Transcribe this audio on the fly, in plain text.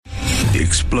The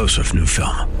explosive new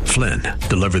film, Flynn,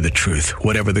 deliver the truth,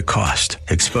 whatever the cost,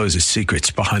 exposes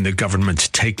secrets behind the government's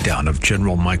takedown of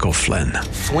General Michael Flynn.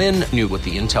 Flynn knew what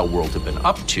the intel world had been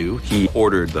up to. He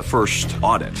ordered the first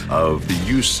audit of the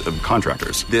use of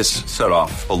contractors. This set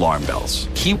off alarm bells.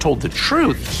 He told the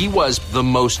truth. He was the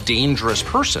most dangerous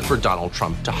person for Donald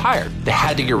Trump to hire. They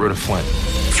had to get rid of Flynn.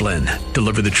 Flynn,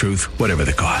 deliver the truth, whatever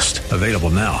the cost. Available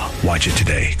now. Watch it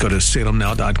today. Go to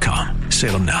salemnow.com.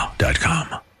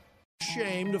 salemnow.com.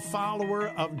 Shamed follower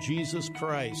of Jesus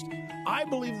Christ. I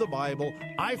believe the Bible,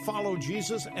 I follow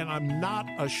Jesus, and I'm not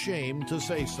ashamed to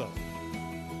say so.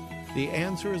 The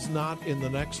answer is not in the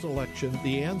next election.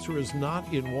 The answer is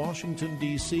not in Washington,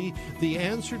 D.C. The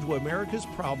answer to America's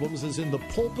problems is in the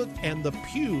pulpit and the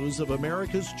pews of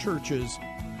America's churches.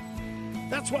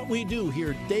 That's what we do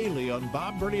here daily on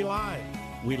Bob Burney Live.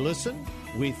 We listen,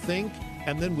 we think,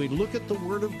 and then we look at the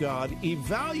Word of God,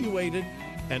 evaluate it,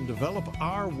 and develop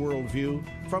our worldview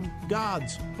from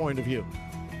God's point of view.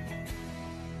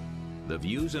 The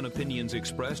views and opinions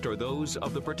expressed are those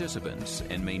of the participants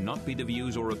and may not be the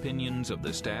views or opinions of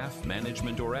the staff,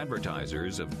 management, or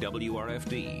advertisers of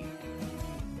WRFD.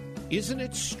 Isn't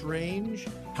it strange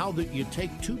how that you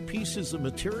take two pieces of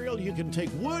material? You can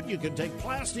take wood, you can take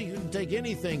plastic, you can take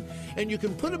anything, and you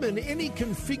can put them in any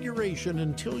configuration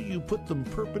until you put them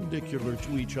perpendicular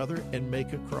to each other and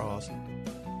make a cross.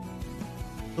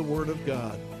 The Word of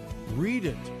God. Read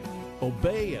it.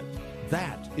 Obey it.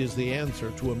 That is the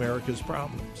answer to America's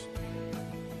problems.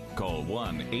 Call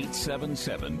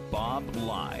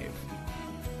 1-877-BOB-LIVE.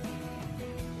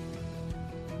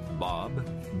 Bob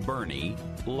Burney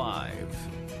Live.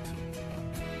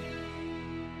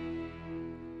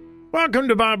 Welcome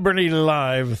to Bob Burney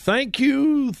Live. Thank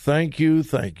you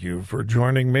for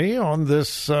joining me on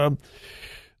this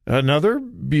another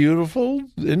beautiful,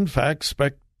 in fact,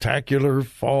 spectacular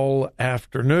fall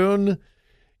afternoon.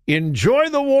 Enjoy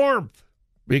the warmth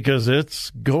because it's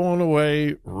going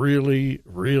away really,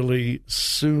 really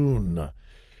soon.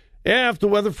 Yeah, if the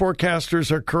weather forecasters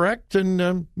are correct,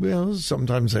 and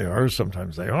sometimes they are,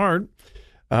 sometimes they aren't,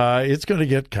 it's going to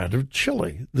get kind of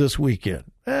chilly this weekend.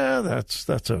 That's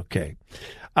okay.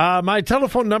 My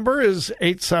telephone number is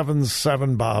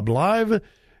 877-BOB-LIVE,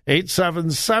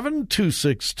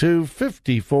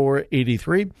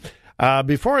 877-262-5483.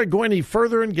 Before I go any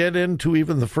further and get into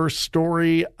even the first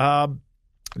story,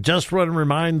 just want to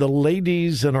remind the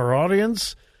ladies in our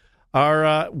audience,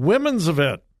 our women's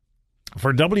event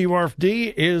for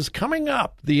WRFD is coming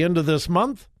up the end of this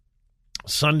month,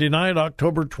 Sunday night,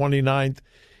 October 29th.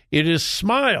 It is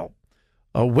Smile,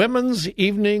 a women's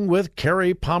evening with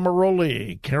Carrie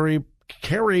Pomeroli. Carrie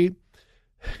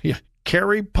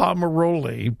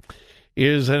Pomeroli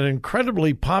is an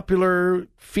incredibly popular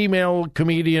female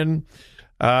comedian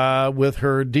with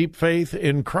her deep faith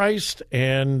in Christ,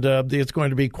 and it's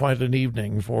going to be quite an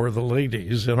evening for the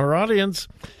ladies in our audience.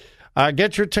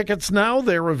 Get your tickets now.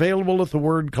 They're available at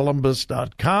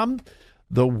thewordcolumbus.com.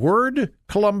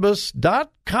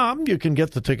 Thewordcolumbus.com. You can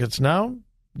get the tickets now.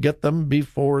 Get them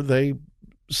before they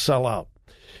sell out.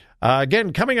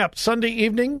 Again, coming up Sunday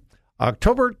evening,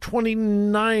 October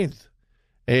 29th,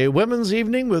 a women's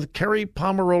evening with Carrie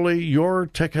Pomeroli. Your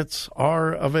tickets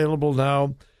are available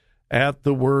now at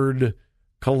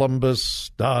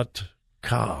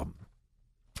thewordcolumbus.com.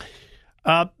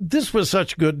 This was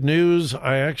such good news.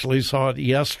 I actually saw it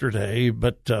yesterday,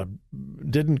 but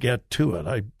didn't get to it.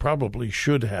 I probably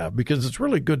should have, because it's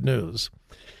really good news.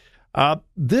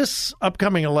 This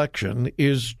upcoming election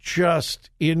is just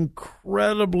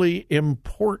incredibly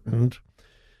important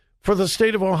for the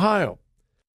state of Ohio.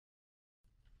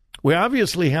 We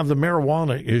obviously have the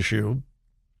marijuana issue,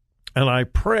 and I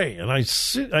pray, and I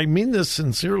mean this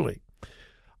sincerely,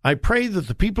 I pray that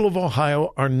the people of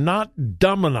Ohio are not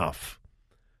dumb enough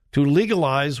to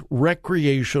legalize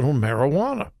recreational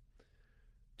marijuana.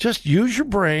 Just use your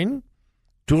brain,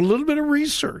 do a little bit of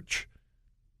research.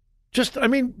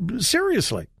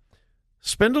 Seriously,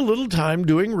 spend a little time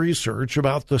doing research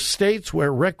about the states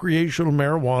where recreational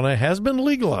marijuana has been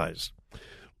legalized.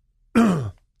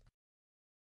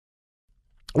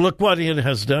 Look what it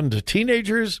has done to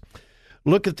teenagers.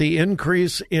 Look at the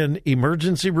increase in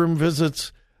emergency room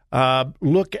visits.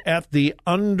 Look at the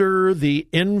under the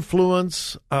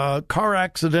influence car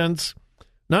accidents,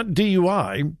 not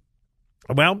DUI.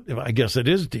 Well, I guess it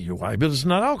is DUI, but it's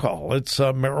not alcohol. It's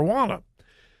marijuana.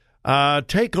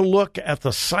 Take a look at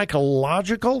the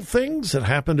psychological things that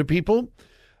happen to people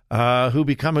who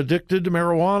become addicted to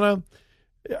marijuana.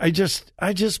 I just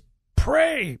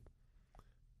pray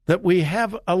that we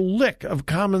have a lick of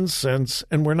common sense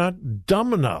and we're not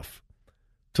dumb enough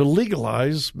to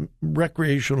legalize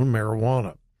recreational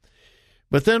marijuana.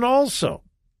 But then also,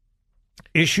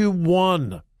 issue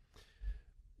 1,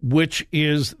 which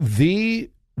is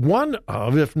one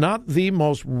of, if not the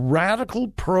most radical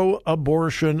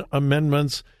pro-abortion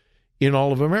amendments in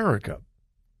all of America.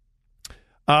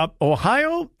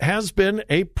 Ohio has been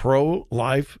a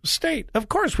pro-life state. Of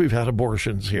course, we've had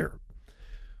abortions here,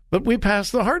 but we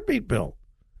passed the heartbeat bill.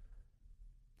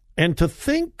 And to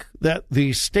think that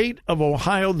the state of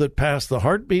Ohio that passed the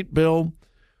heartbeat bill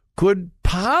could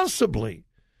possibly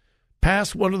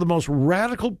pass one of the most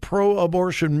radical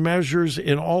pro-abortion measures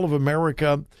in all of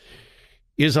America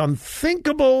is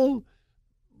unthinkable,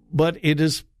 but it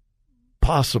is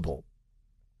possible.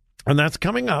 And that's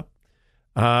coming up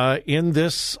in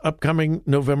this upcoming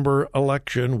November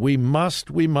election. We must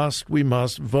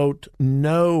vote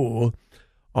no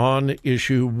on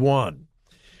issue 1.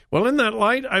 Well, in that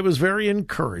light, I was very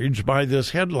encouraged by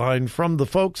this headline from the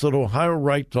folks at Ohio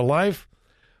Right to Life.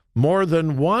 More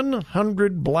than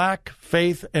 100 black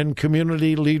faith and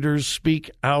community leaders speak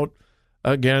out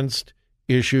against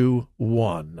issue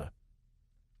 1.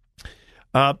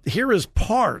 Here is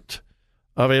part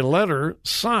of a letter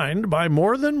signed by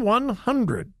more than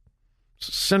 100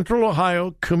 Central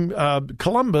Ohio,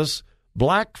 Columbus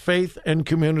black faith and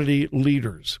community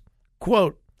leaders.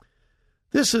 Quote,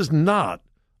 "This is not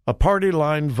a party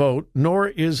line vote, nor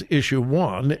is issue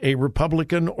 1 a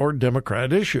Republican or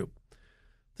Democrat issue.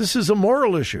 This is a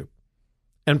moral issue,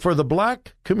 and for the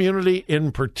black community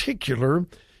in particular,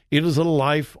 it is a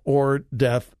life or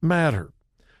death matter.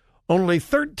 Only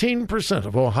 13%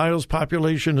 of Ohio's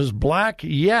population is black,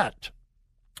 yet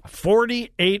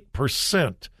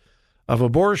 48% of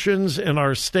abortions in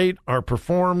our state are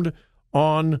performed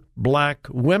on black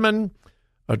women,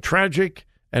 a tragic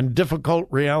and difficult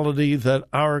reality that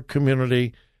our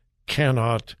community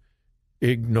cannot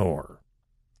ignore."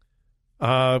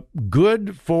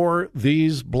 Good for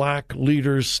these black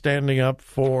leaders standing up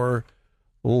for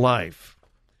life.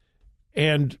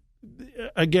 And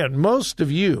again, most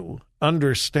of you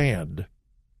understand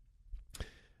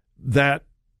that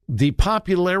the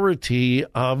popularity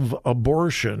of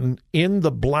abortion in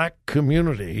the black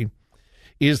community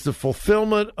is the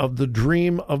fulfillment of the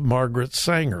dream of Margaret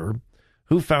Sanger,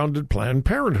 who founded Planned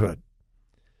Parenthood.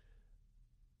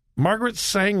 Margaret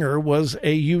Sanger was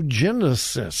a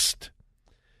eugenicist.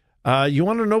 You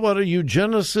want to know what a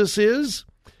eugenicist is?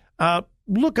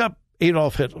 Look up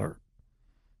Adolf Hitler.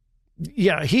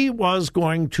 Yeah, he was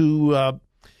going to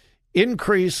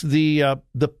increase the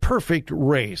perfect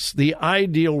race, the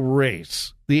ideal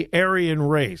race, the Aryan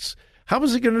race. How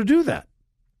was he going to do that?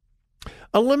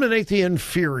 Eliminate the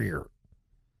inferior.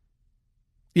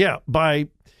 Yeah, by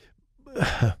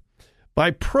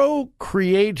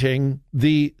procreating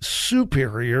the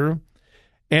superior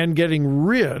and getting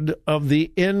rid of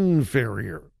the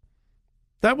inferior.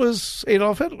 That was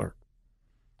Adolf Hitler.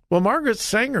 Well, Margaret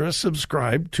Sanger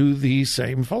subscribed to the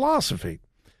same philosophy.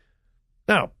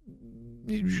 Now,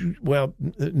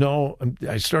 no,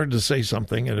 I started to say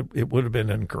something and it would have been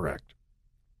incorrect.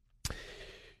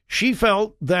 She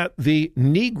felt that the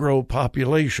Negro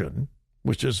population,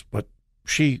 which is what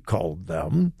she called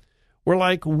them, were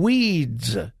like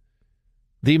weeds.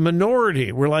 The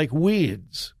minority were like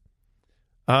weeds.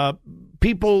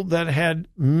 People that had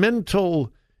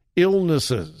mental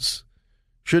illnesses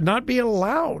should not be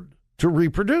allowed to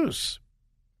reproduce.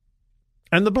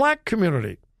 And the black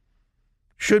community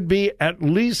should be at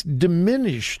least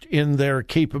diminished in their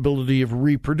capability of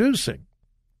reproducing.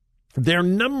 Their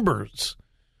numbers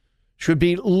should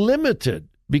be limited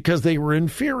because they were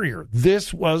inferior.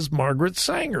 This was Margaret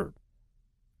Sanger.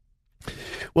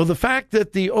 Well, the fact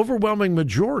that the overwhelming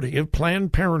majority of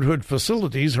Planned Parenthood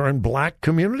facilities are in black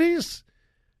communities?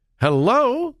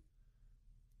 Hello?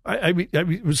 I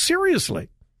mean, seriously.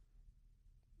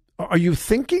 Are you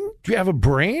thinking? Do you have a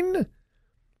brain?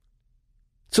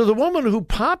 So the woman who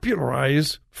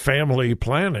popularized family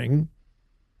planning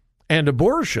and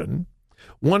abortion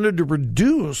wanted to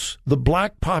reduce the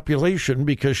black population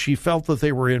because she felt that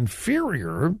they were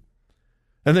inferior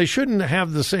and they shouldn't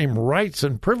have the same rights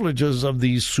and privileges of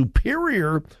these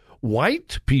superior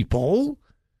white people.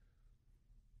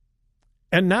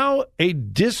 And now a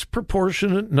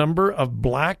disproportionate number of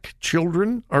black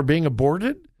children are being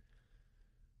aborted?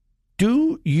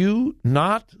 Do you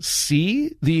not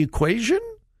see the equation?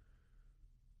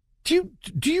 Do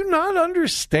you not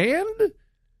understand?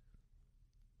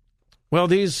 Well,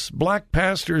 these black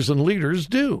pastors and leaders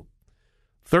do.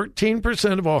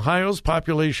 13% of Ohio's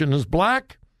population is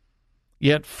black,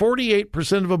 yet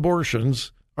 48% of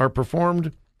abortions are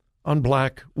performed on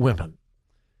black women.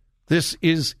 This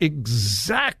is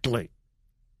exactly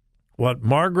what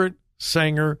Margaret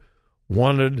Sanger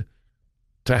wanted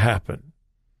to happen.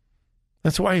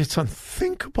 That's why it's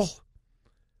unthinkable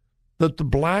that the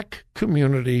black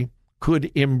community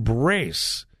could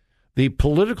embrace the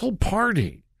political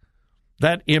party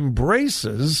that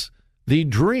embraces the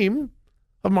dream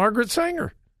of Margaret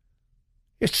Sanger.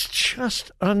 It's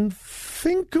just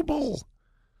unthinkable.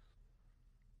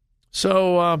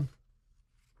 So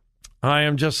I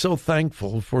am just so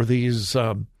thankful for these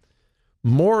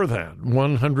more than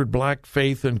 100 black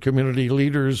faith and community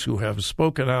leaders who have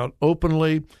spoken out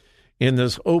openly in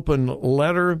this open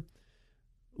letter,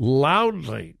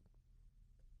 loudly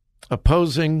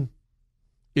opposing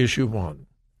issue 1.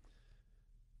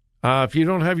 If you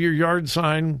don't have your yard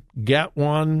sign, get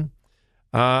one.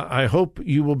 I hope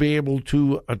you will be able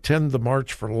to attend the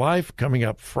March for Life coming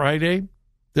up Friday,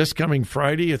 this coming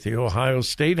Friday at the Ohio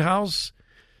State House.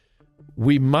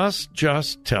 We must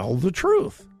just tell the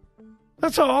truth.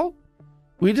 That's all.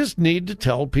 We just need to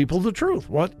tell people the truth,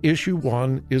 what issue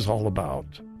 1 is all about.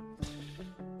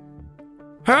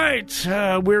 All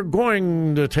right, we're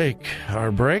going to take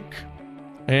our break,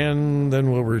 and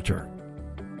then we'll return.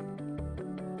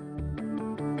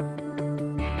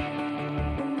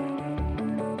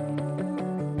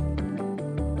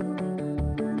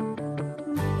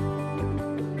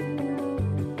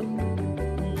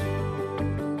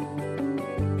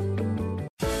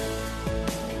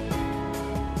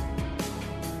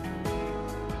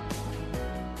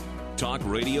 Talk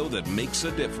radio that makes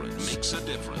a difference.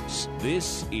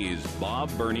 This is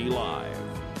Bob Burney Live.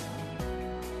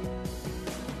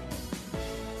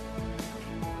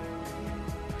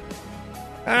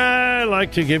 I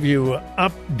like to give you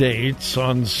updates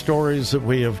on stories that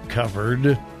we have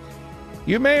covered.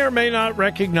 You may or may not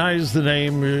recognize the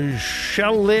name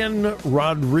Shalyn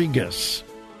Rodriguez.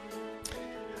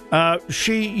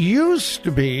 She used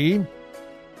to be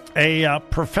a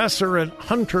professor at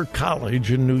Hunter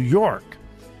College in New York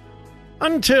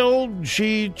until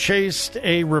she chased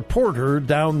a reporter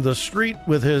down the street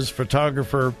with his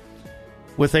photographer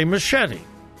with a machete.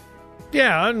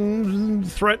 Yeah, and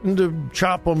threatened to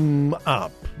chop him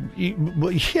up.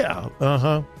 Yeah,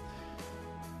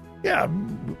 Yeah,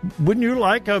 wouldn't you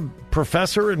like a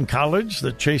professor in college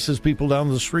that chases people down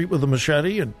the street with a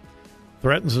machete and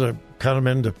threatens to cut them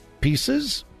into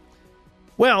pieces?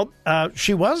 Well,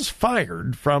 she was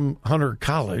fired from Hunter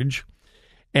College,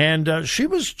 and she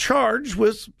was charged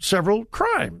with several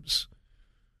crimes.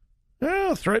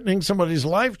 Threatening somebody's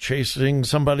life, chasing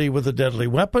somebody with a deadly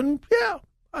weapon.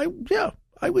 I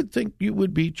would think you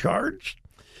would be charged.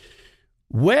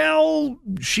 Well,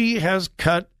 she has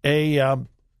cut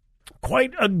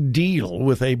quite a deal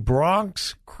with a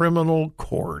Bronx criminal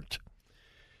court.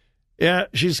 Yeah,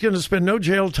 she's going to spend no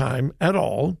jail time at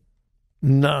all.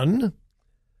 None.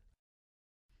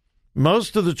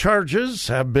 Most of the charges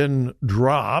have been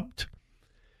dropped.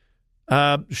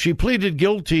 She pleaded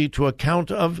guilty to a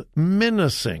count of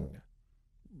menacing.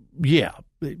 Yeah,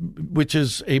 which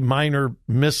is a minor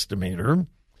misdemeanor.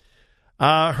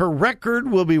 Her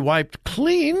record will be wiped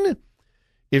clean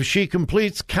if she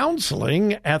completes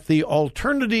counseling at the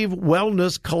Alternative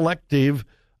Wellness Collective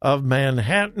of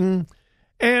Manhattan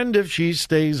and if she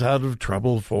stays out of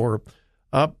trouble for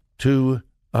up to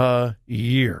a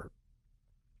year.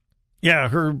 Yeah,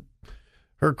 her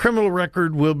criminal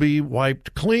record will be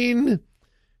wiped clean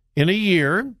in a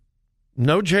year,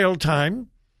 no jail time,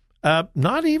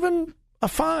 not even a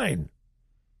fine.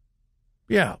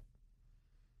 Yeah.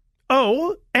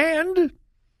 Oh, and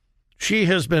she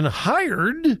has been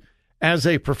hired as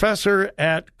a professor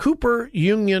at Cooper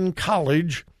Union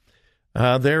College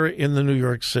there in the New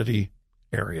York City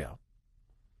area.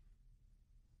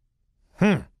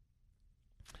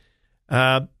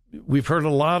 We've heard a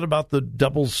lot about the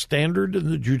double standard in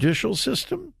the judicial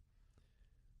system.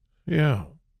 Yeah.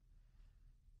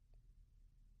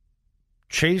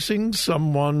 Chasing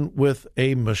someone with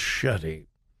a machete,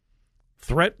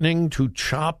 threatening to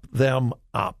chop them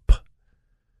up,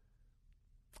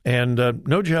 and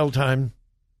no jail time.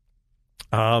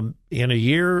 In a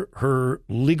year, her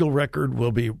legal record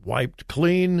will be wiped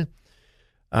clean.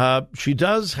 She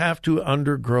does have to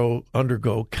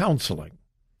undergo counseling.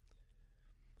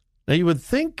 Now, you would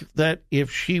think that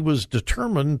if she was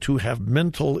determined to have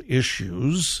mental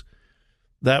issues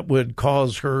that would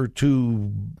cause her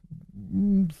to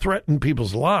threaten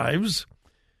people's lives,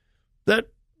 that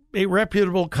a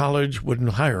reputable college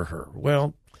wouldn't hire her.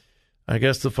 Well, I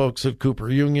guess the folks at Cooper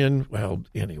Union, well,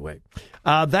 anyway.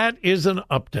 That is an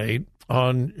update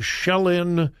on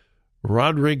Shalyn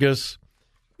Rodriguez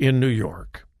in New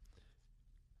York.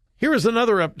 Here is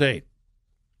another update,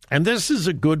 and this is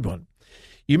a good one.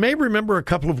 You may remember a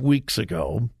couple of weeks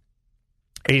ago,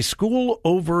 a school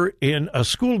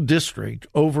district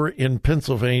over in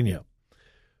Pennsylvania,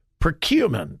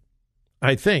 Perkiomen,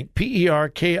 I think,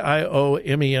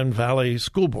 Perkiomen Valley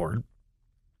School Board,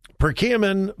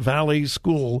 Perkiomen Valley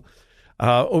School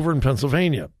over in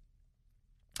Pennsylvania.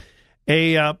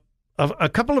 A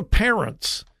couple of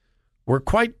parents were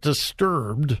quite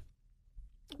disturbed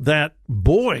that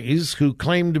boys who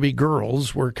claimed to be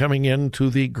girls were coming into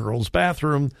the girls'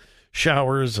 bathroom,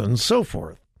 showers, and so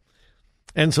forth.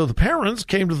 And so the parents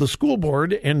came to the school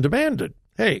board and demanded,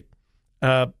 hey,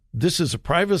 this is a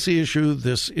privacy issue.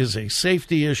 This is a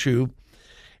safety issue.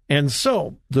 And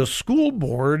so the school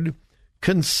board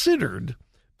considered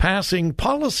passing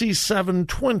Policy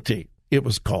 720, it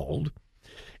was called.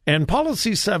 And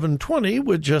Policy 720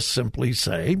 would just simply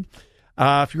say,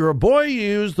 if you're a boy, you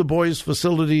use the boys'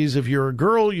 facilities. If you're a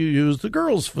girl, you use the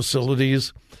girls'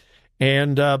 facilities.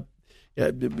 And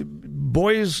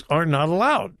boys are not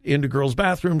allowed into girls'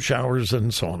 bathrooms, showers,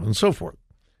 and so on and so forth.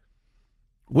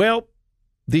 Well,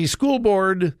 the school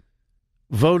board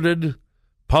voted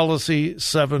Policy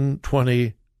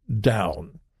 720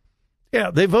 down.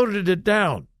 Yeah, they voted it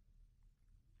down.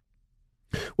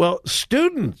 Well,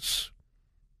 students,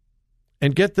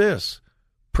 and get this,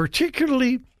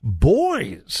 particularly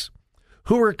boys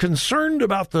who are concerned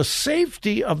about the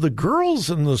safety of the girls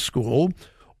in the school,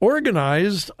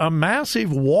 organized a massive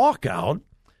walkout,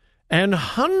 and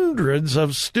hundreds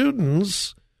of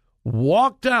students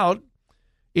walked out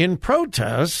in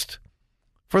protest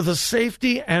for the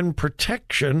safety and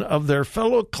protection of their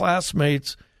fellow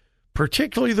classmates,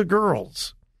 particularly the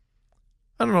girls.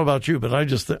 I don't know about you, but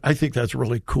I think that's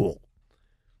really cool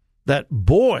that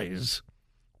boys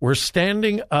were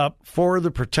standing up for the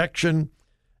protection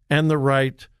and the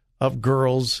right of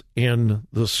girls in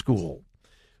the school.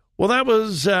 Well, that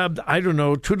was, 2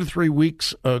 to 3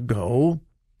 weeks ago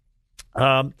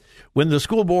when the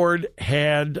school board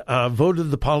had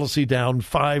voted the policy down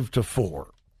 5-4.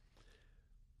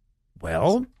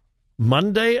 Well,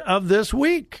 Monday of this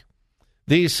week,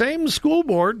 the same school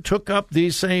board took up the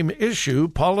same issue,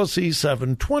 Policy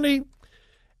 720,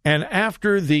 and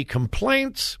after the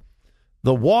complaints,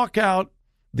 the walkout,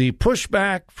 the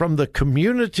pushback from the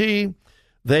community,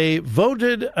 they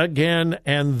voted again,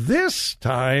 and this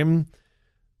time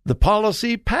the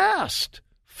policy passed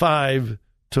 5-4.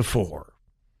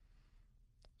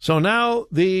 So now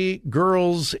the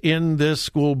girls in this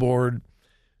school board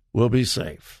will be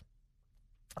safe.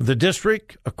 The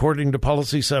district, according to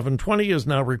Policy 720, is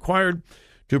now required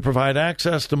to provide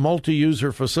access to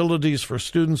multi-user facilities for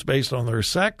students based on their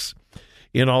sex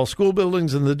in all school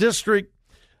buildings in the district.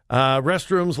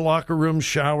 Restrooms, locker rooms,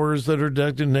 showers that are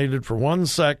designated for one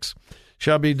sex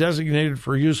shall be designated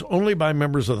for use only by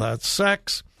members of that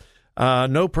sex.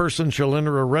 No person shall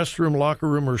enter a restroom, locker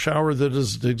room, or shower that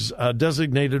is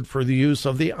designated for the use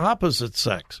of the opposite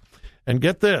sex. And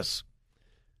get this,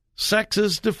 sex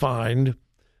is defined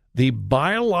the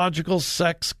biological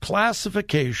sex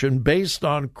classification based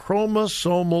on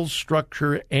chromosomal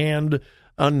structure and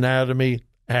anatomy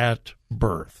at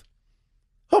birth.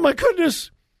 Oh, my goodness.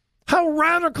 How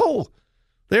radical.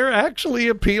 They're actually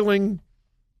appealing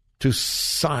to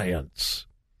science.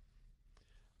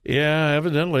 Yeah,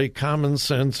 evidently common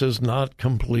sense is not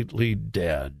completely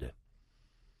dead.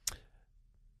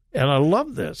 And I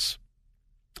love this.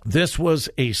 This was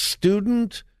a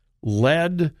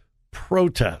student-led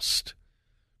protest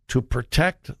to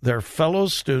protect their fellow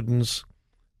students,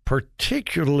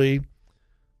 particularly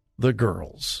the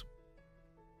girls.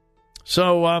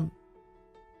 So,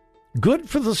 good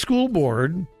for the school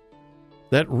board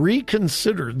that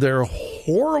reconsidered their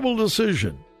horrible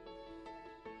decision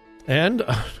and,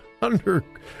 under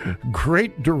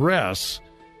great duress,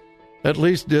 at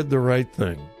least did the right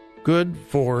thing. Good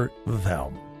for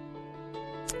them.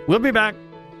 We'll be back.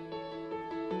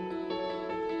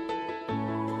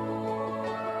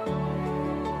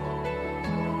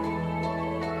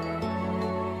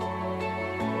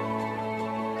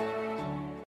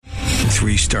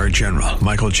 Three-star General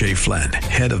Michael J. Flynn,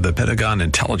 head of the Pentagon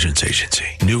Intelligence Agency,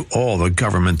 knew all the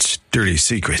government's dirty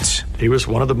secrets. He was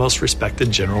one of the most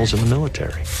respected generals in the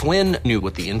military. Flynn knew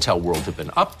what the intel world had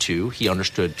been up to. He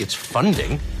understood its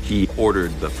funding. He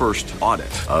ordered the first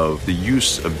audit of the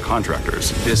use of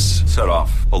contractors. This set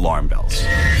off alarm bells.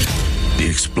 The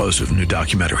explosive new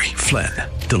documentary, Flynn,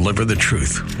 Deliver the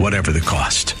Truth, Whatever the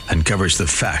Cost, uncovers the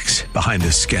facts behind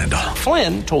this scandal.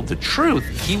 Flynn told the truth.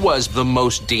 He was the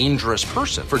most dangerous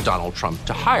person for Donald Trump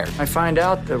to hire. I find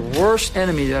out the worst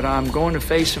enemy that I'm going to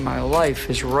face in my life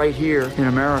is right here in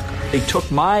America. They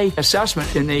took my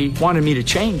assessment and they wanted me to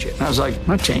change it. And I was like, I'm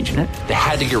not changing it. They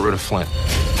had to get rid of Flynn.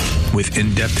 with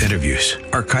in-depth interviews,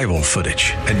 archival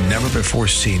footage, and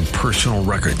never-before-seen personal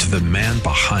records of the man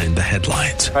behind the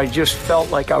headlines. I just felt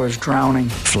like I was drowning.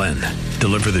 Flynn,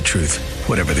 deliver the truth,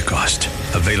 whatever the cost.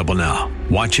 Available now.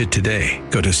 Watch it today.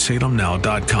 Go to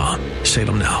salemnow.com.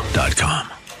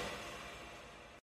 salemnow.com.